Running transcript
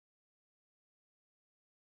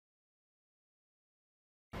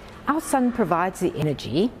Our sun provides the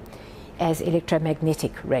energy as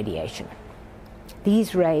electromagnetic radiation.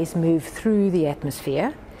 These rays move through the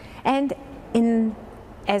atmosphere, and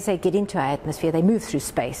as they get into our atmosphere, they move through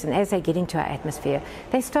space, and as they get into our atmosphere,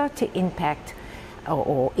 they start to impact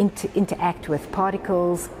or interact with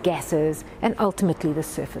particles, gases, and ultimately the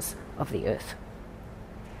surface of the Earth.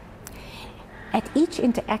 At each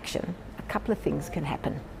interaction, a couple of things can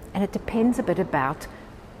happen, and it depends a bit about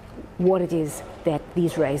what it is that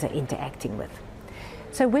these rays are interacting with.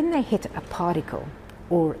 So when they hit a particle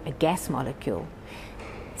or a gas molecule,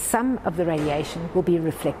 some of the radiation will be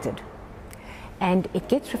reflected, and it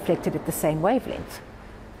gets reflected at the same wavelength.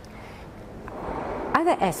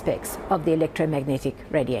 Other aspects of the electromagnetic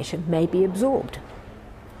radiation may be absorbed,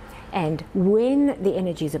 and when the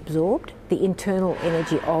energy is absorbed, the internal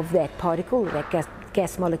energy of that particle, that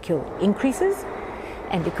gas molecule, increases,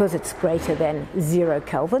 and because it's greater than 0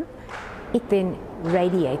 Kelvin, it then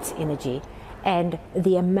radiates energy, and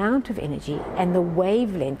the amount of energy and the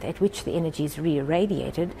wavelength at which the energy is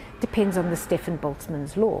re-irradiated depends on the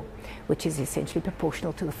Stefan-Boltzmann's law, which is essentially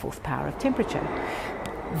proportional to the fourth power of temperature.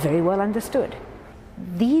 Very well understood.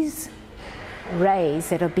 These rays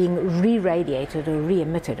that are being re-radiated or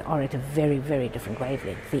re-emitted are at a very, very different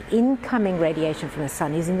wavelength. The incoming radiation from the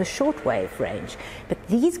sun is in the short wave range, but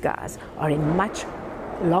these guys are in much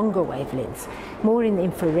longer wavelengths, more in the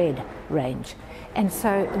infrared range. And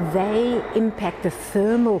so they impact the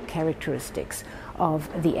thermal characteristics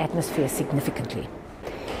of the atmosphere significantly.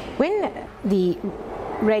 When the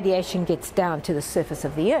radiation gets down to the surface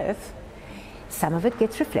of the Earth, some of it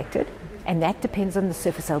gets reflected, and that depends on the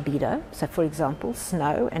surface albedo. So for example,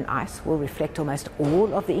 snow and ice will reflect almost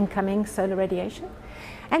all of the incoming solar radiation,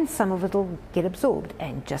 and some of it will get absorbed.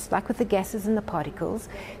 And just like with the gases and the particles,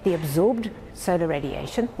 the absorbed solar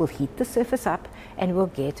radiation will heat the surface up and will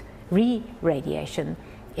get re-radiation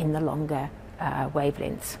in the longer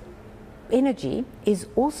wavelengths. Energy is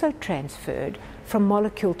also transferred from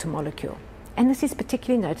molecule to molecule. And this is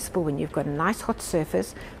particularly noticeable when you've got a nice hot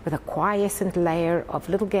surface with a quiescent layer of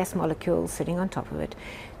little gas molecules sitting on top of it.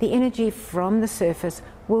 The energy from the surface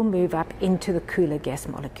will move up into the cooler gas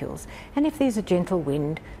molecules. And if there's a gentle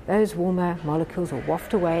wind, those warmer molecules will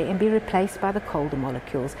waft away and be replaced by the colder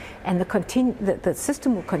molecules. And the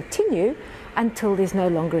system will continue until there's no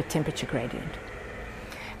longer a temperature gradient.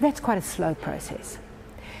 That's quite a slow process.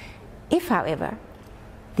 If, however,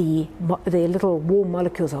 the little warm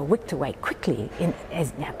molecules are wicked away quickly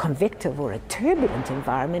as a convective or a turbulent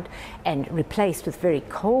environment and replaced with very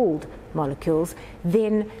cold molecules,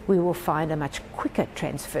 then we will find a much quicker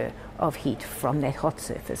transfer of heat from that hot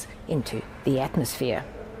surface into the atmosphere.